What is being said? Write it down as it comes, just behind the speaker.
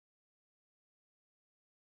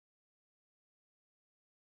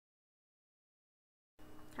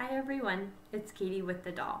Hi everyone, it's Katie with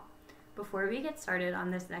the doll. Before we get started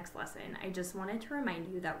on this next lesson, I just wanted to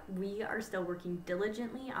remind you that we are still working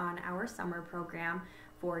diligently on our summer program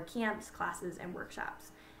for camps, classes, and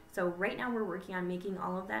workshops. So right now we're working on making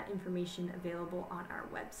all of that information available on our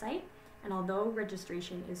website. And although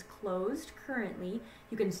registration is closed currently,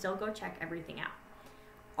 you can still go check everything out.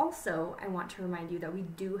 Also, I want to remind you that we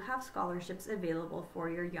do have scholarships available for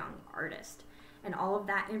your young artist. And all of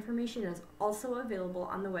that information is also available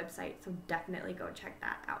on the website, so definitely go check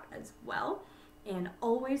that out as well. And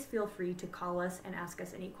always feel free to call us and ask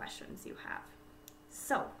us any questions you have.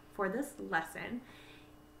 So, for this lesson,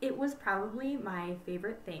 it was probably my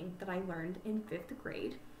favorite thing that I learned in 5th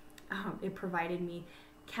grade. It provided me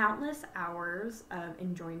countless hours of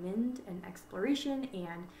enjoyment and exploration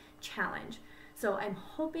and challenge. So I'm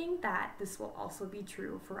hoping that this will also be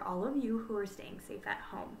true for all of you who are staying safe at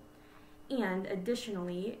home. And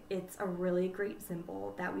additionally, it's a really great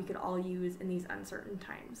symbol that we could all use in these uncertain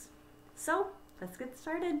times. So let's get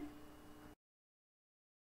started.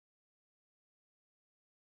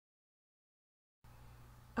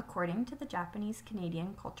 According to the Japanese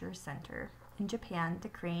Canadian Culture Center, in Japan, the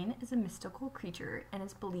crane is a mystical creature and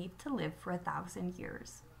is believed to live for 1,000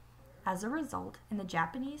 years. As a result, in the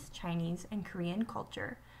Japanese, Chinese, and Korean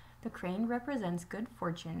culture, the crane represents good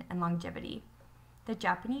fortune and longevity. The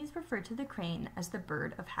Japanese refer to the crane as the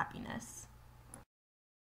bird of happiness.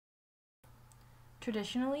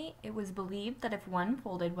 Traditionally, it was believed that if one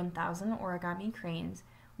folded 1,000 origami cranes,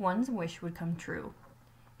 one's wish would come true.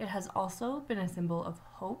 It has also been a symbol of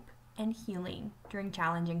hope and healing during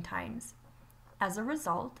challenging times. As a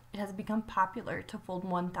result, it has become popular to fold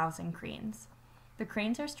 1,000 cranes. The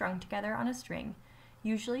cranes are strung together on a string,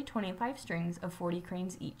 usually 25 strings of 40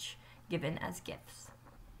 cranes each, given as gifts.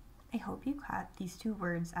 I hope you caught these two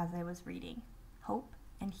words as I was reading, hope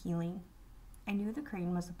and healing. I knew the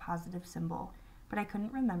crane was a positive symbol, but I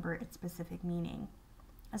couldn't remember its specific meaning.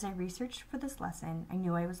 As I researched for this lesson, I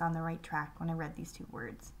knew I was on the right track when I read these two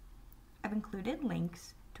words. I've included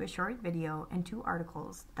links to a short video and 2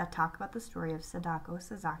 articles that talk about the story of Sadako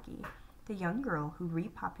Sasaki, the young girl who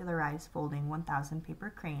repopularized folding 1,000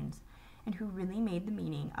 paper cranes and who really made the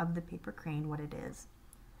meaning of the paper crane what it is.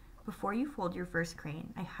 Before you fold your first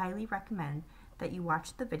crane, I highly recommend that you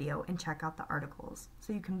watch the video and check out the articles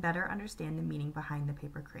so you can better understand the meaning behind the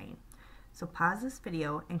paper crane. So pause this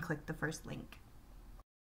video and click the first link.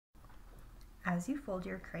 As you fold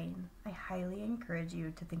your crane, I highly encourage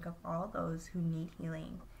you to think of all those who need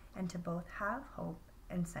healing and to both have hope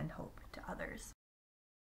and send hope to others.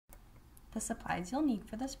 The supplies you'll need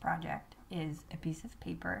for this project is a piece of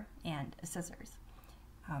paper and scissors.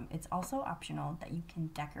 It's also optional that you can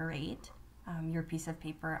decorate your piece of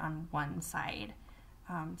paper on one side.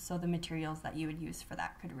 So the materials that you would use for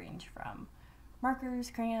that could range from markers,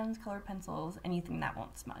 crayons, colored pencils, anything that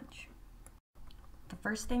won't smudge. The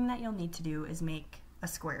first thing that you'll need to do is make a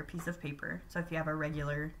square piece of paper. So if you have a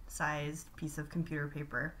regular sized piece of computer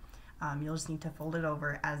paper, you'll just need to fold it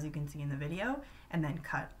over as you can see in the video and then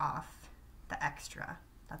cut off the extra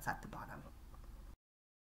that's at the bottom.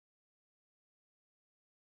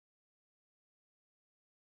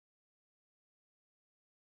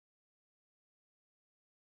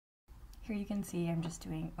 Here you can see I'm just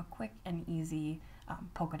doing a quick and easy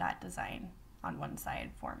polka dot design on one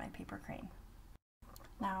side for my paper crane.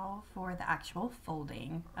 Now for the actual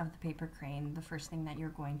folding of the paper crane, the first thing that you're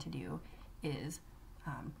going to do is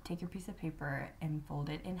take your piece of paper and fold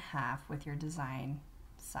it in half with your design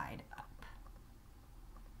side up.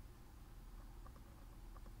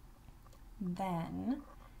 Then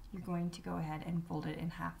you're going to go ahead and fold it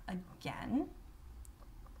in half again.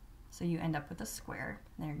 So you end up with a square.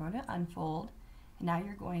 Then you're going to unfold. And now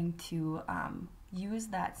you're going to use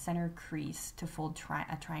that center crease to fold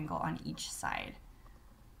a triangle on each side.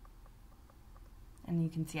 And you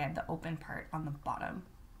can see I have the open part on the bottom.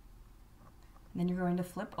 And then you're going to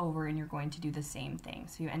flip over and you're going to do the same thing.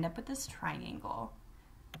 So you end up with this triangle.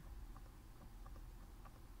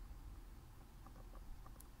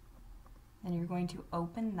 Then you're going to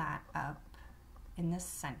open that up in the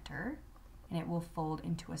center and it will fold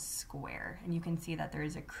into a square. And you can see that there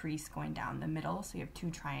is a crease going down the middle, so you have 2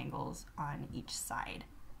 triangles on each side.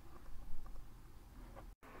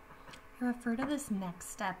 I refer to this next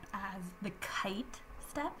step as the kite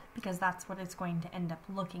step because that's what it's going to end up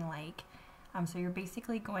looking like. So you're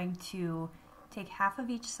basically going to take half of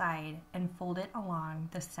each side and fold it along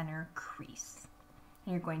the center crease.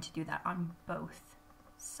 And you're going to do that on both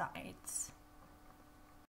sides.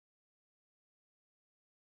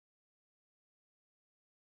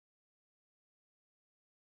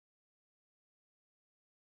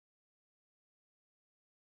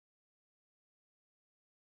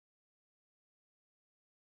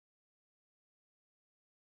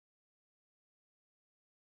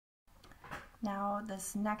 Now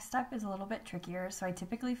this next step is a little bit trickier, so I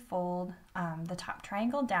typically fold the top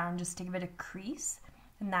triangle down just to give it a crease,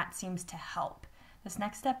 and that seems to help. This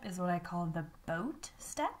next step is what I call the boat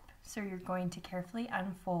step, so you're going to carefully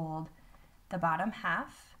unfold the bottom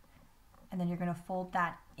half, and then you're going to fold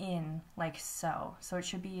that in like so. So it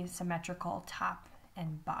should be symmetrical top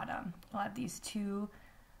and bottom. You'll have these two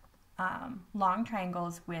long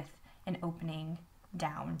triangles with an opening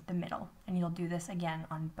down the middle, and you'll do this again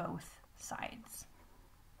on both sides.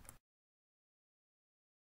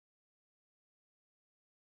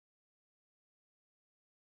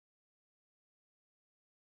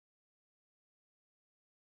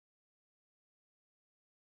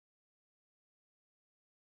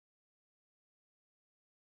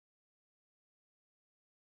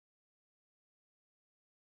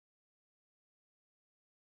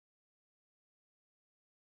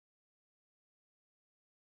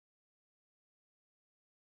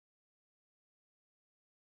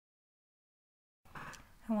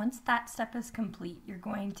 And once that step is complete, you're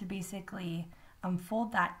going to basically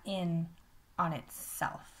fold that in on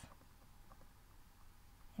itself.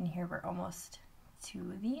 And here we're almost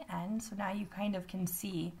to the end. So now you kind of can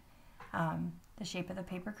see the shape of the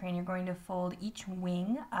paper crane. You're going to fold each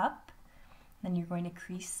wing up, then you're going to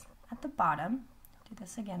crease at the bottom. Do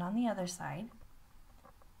this again on the other side.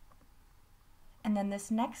 And then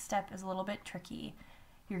this next step is a little bit tricky.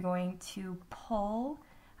 You're going to pull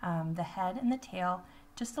the head and the tail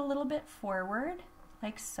just a little bit forward,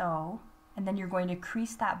 like so, and then you're going to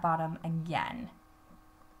crease that bottom again.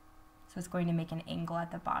 So it's going to make an angle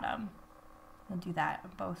at the bottom. We'll do that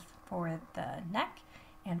both for the neck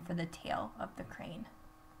and for the tail of the crane.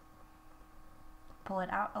 Pull it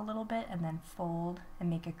out a little bit and then fold and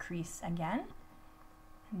make a crease again.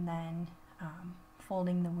 And then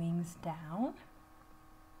folding the wings down.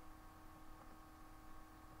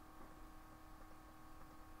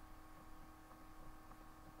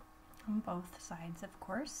 On both sides, of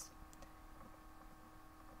course.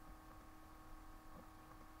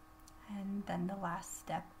 And then the last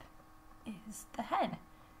step is the head.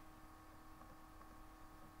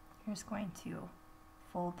 You're just going to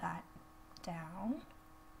fold that down.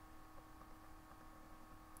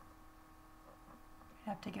 You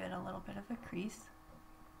have to give it a little bit of a crease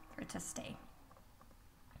for it to stay.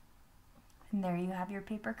 And there you have your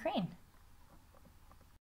paper crane.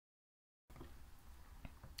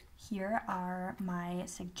 Here are my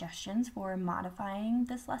suggestions for modifying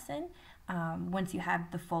this lesson once you have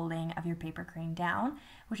the folding of your paper crane down,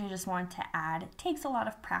 which I just want to add. It takes a lot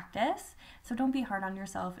of practice, so don't be hard on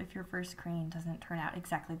yourself if your first crane doesn't turn out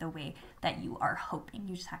exactly the way that you are hoping.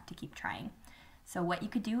 You just have to keep trying. So what you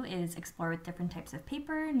could do is explore with different types of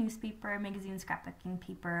paper, newspaper, magazine, scrapbooking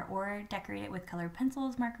paper, or decorate it with colored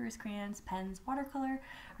pencils, markers, crayons, pens, watercolor,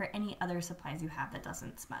 or any other supplies you have that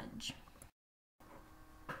doesn't smudge.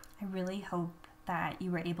 I really hope that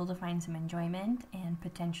you were able to find some enjoyment and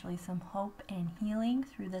potentially some hope and healing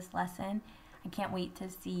through this lesson. I can't wait to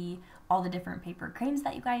see all the different paper cranes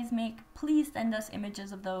that you guys make. Please send us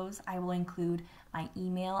images of those. I will include my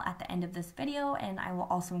email at the end of this video, and I will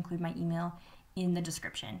also include my email in the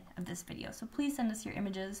description of this video. So please send us your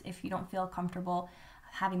images. If you don't feel comfortable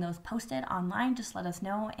having those posted online, just let us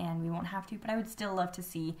know and we won't have to, but I would still love to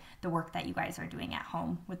see the work that you guys are doing at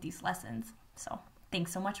home with these lessons. So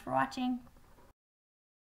thanks so much for watching.